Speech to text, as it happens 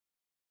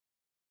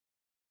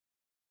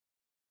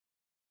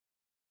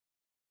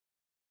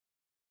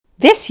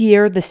This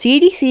year, the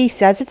CDC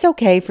says it's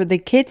okay for the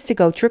kids to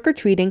go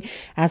trick-or-treating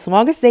as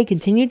long as they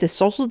continue to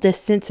social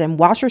distance and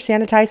wash or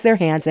sanitize their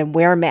hands and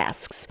wear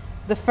masks.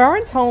 The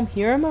Ferrens' home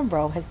here in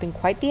Monroe has been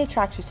quite the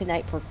attraction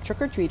tonight for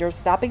trick-or-treaters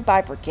stopping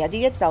by for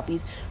candy and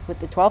selfies with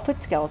the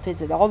 12-foot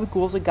skeletons and all the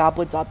ghouls and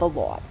goblins on the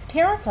lawn.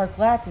 Parents are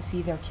glad to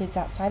see their kids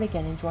outside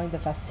again enjoying the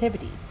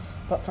festivities,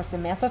 but for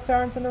Samantha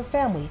Ferrens and her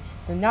family,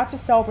 they're not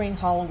just celebrating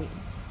Halloween.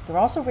 They're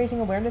also raising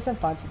awareness and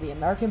funds for the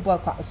American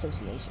Blood Clot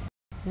Association.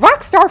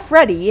 Rockstar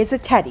Freddy is a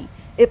teddy.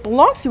 It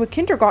belongs to a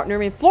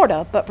kindergartner in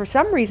Florida, but for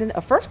some reason,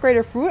 a first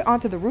grader threw it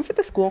onto the roof of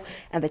the school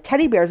and the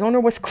teddy bear's owner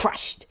was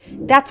crushed.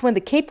 That's when the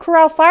Cape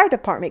Coral Fire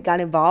Department got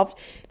involved.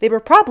 They were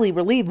probably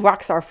relieved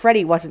Rockstar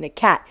Freddy wasn't a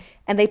cat,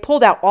 and they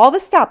pulled out all the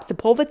stops to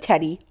pull the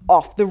teddy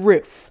off the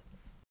roof.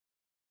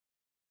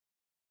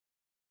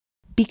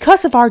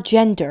 Because of our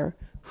gender,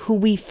 who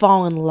we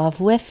fall in love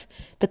with,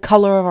 the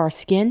color of our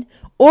skin,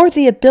 or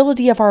the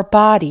ability of our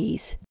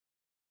bodies,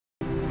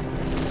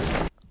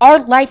 our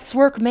life's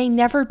work may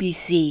never be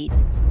seen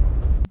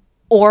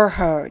or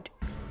heard.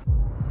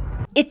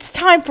 It's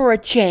time for a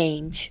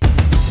change.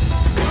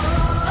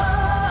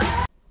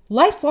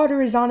 Life Water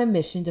is on a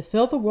mission to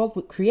fill the world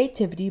with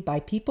creativity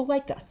by people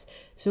like us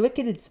so it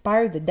can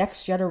inspire the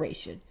next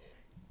generation.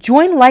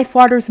 Join Life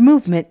Water's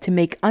movement to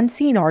make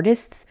unseen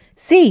artists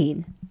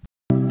seen.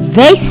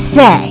 They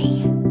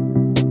say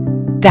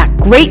that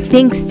great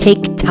things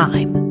take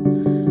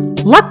time.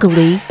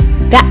 Luckily,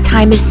 that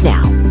time is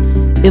now.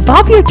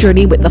 Evolve your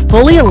journey with the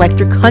fully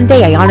electric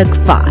Hyundai Ioniq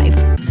 5.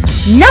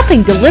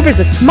 Nothing delivers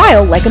a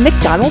smile like a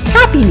McDonald's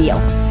Happy Meal.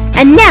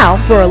 And now,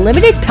 for a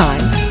limited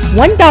time,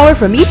 $1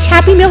 from each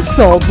Happy Meal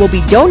sold will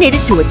be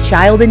donated to a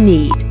child in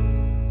need.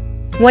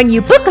 When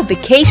you book a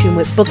vacation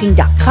with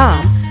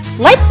Booking.com,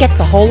 life gets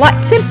a whole lot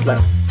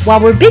simpler. While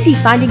we're busy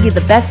finding you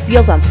the best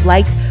deals on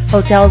flights,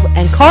 hotels,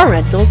 and car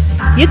rentals,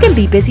 you can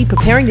be busy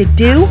preparing to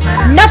do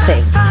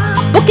nothing.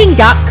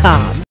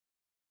 Booking.com.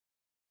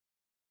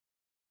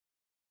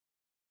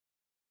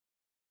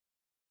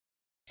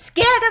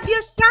 Scared of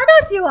your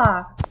shadows you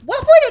are!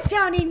 What would a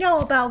townie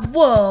know about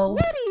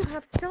wolves? Why do you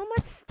have so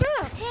much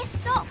stuff? Hey,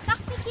 stop!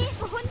 That's my gear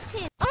for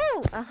hunting.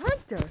 Oh, a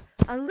hunter.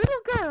 A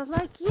little girl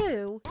like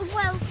you.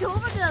 Well, you're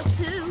a girl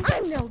too.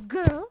 I'm no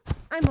girl.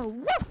 I'm a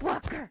wolf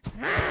walker.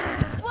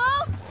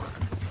 Whoa!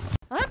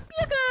 Up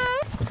you go.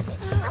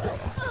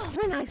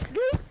 When I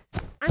sleep,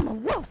 I'm a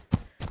wolf.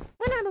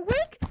 When I'm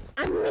awake,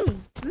 I'm me.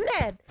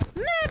 Mad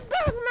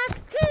Bug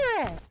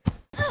Tyrie.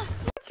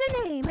 What's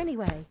your name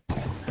anyway?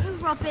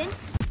 Robin.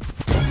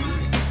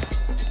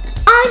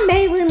 I'm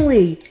Maylin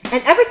Lee,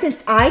 and ever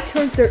since I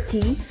turned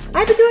 13,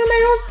 I've been doing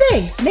my own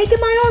thing, making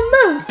my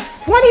own moves,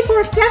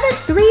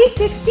 24/7,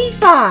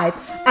 365.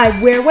 I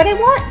wear what I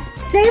want,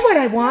 say what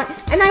I want,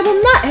 and I will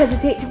not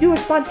hesitate to do a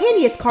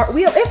spontaneous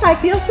cartwheel if I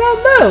feel so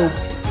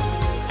moved.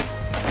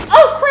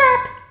 Oh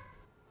crap!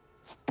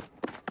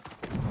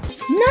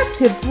 Not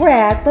to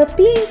brag, but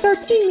being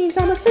 13 means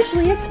I'm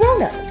officially a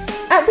grown-up,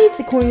 at least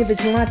according to the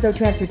Toronto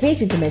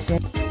Transportation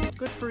Commission.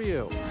 Good for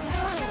you.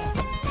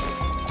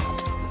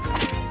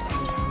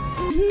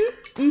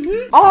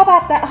 All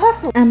about that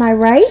hustle, am I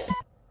right?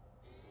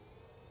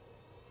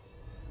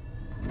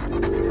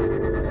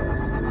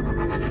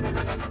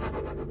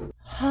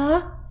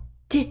 Huh?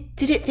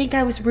 Did it think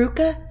I was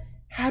Ruka?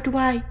 How do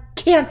I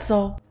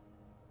cancel?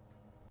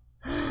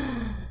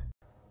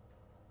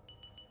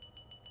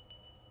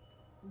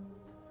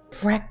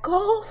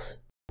 Freckles?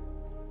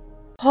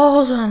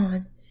 Hold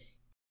on.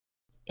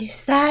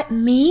 Is that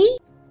me?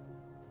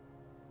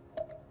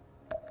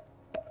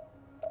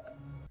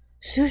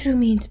 Suzu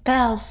means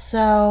bell,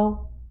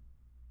 so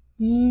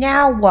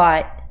now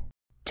what?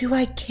 Do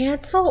I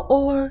cancel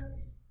or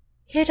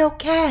hit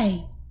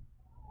OK?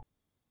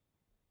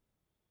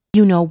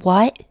 You know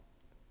what?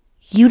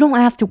 You don't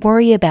have to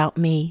worry about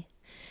me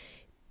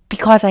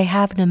because I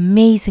have an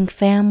amazing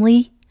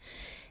family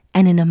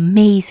and an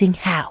amazing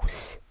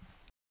house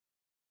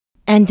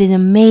and an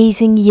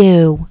amazing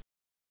you.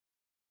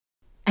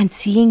 And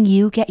seeing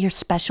you get your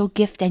special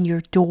gift and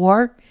your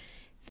door,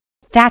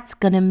 that's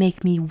gonna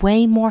make me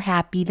way more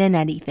happy than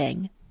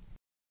anything.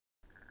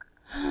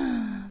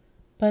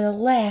 But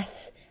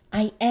alas,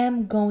 I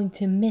am going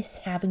to miss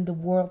having the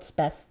world's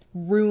best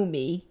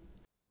roomie.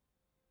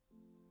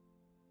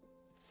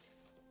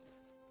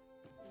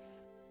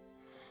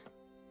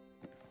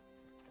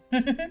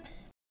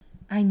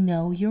 I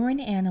know you're an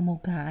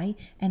animal guy,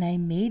 and I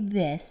made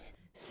this,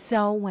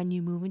 so when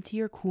you move into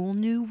your cool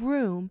new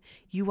room,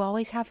 you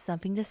always have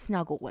something to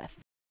snuggle with.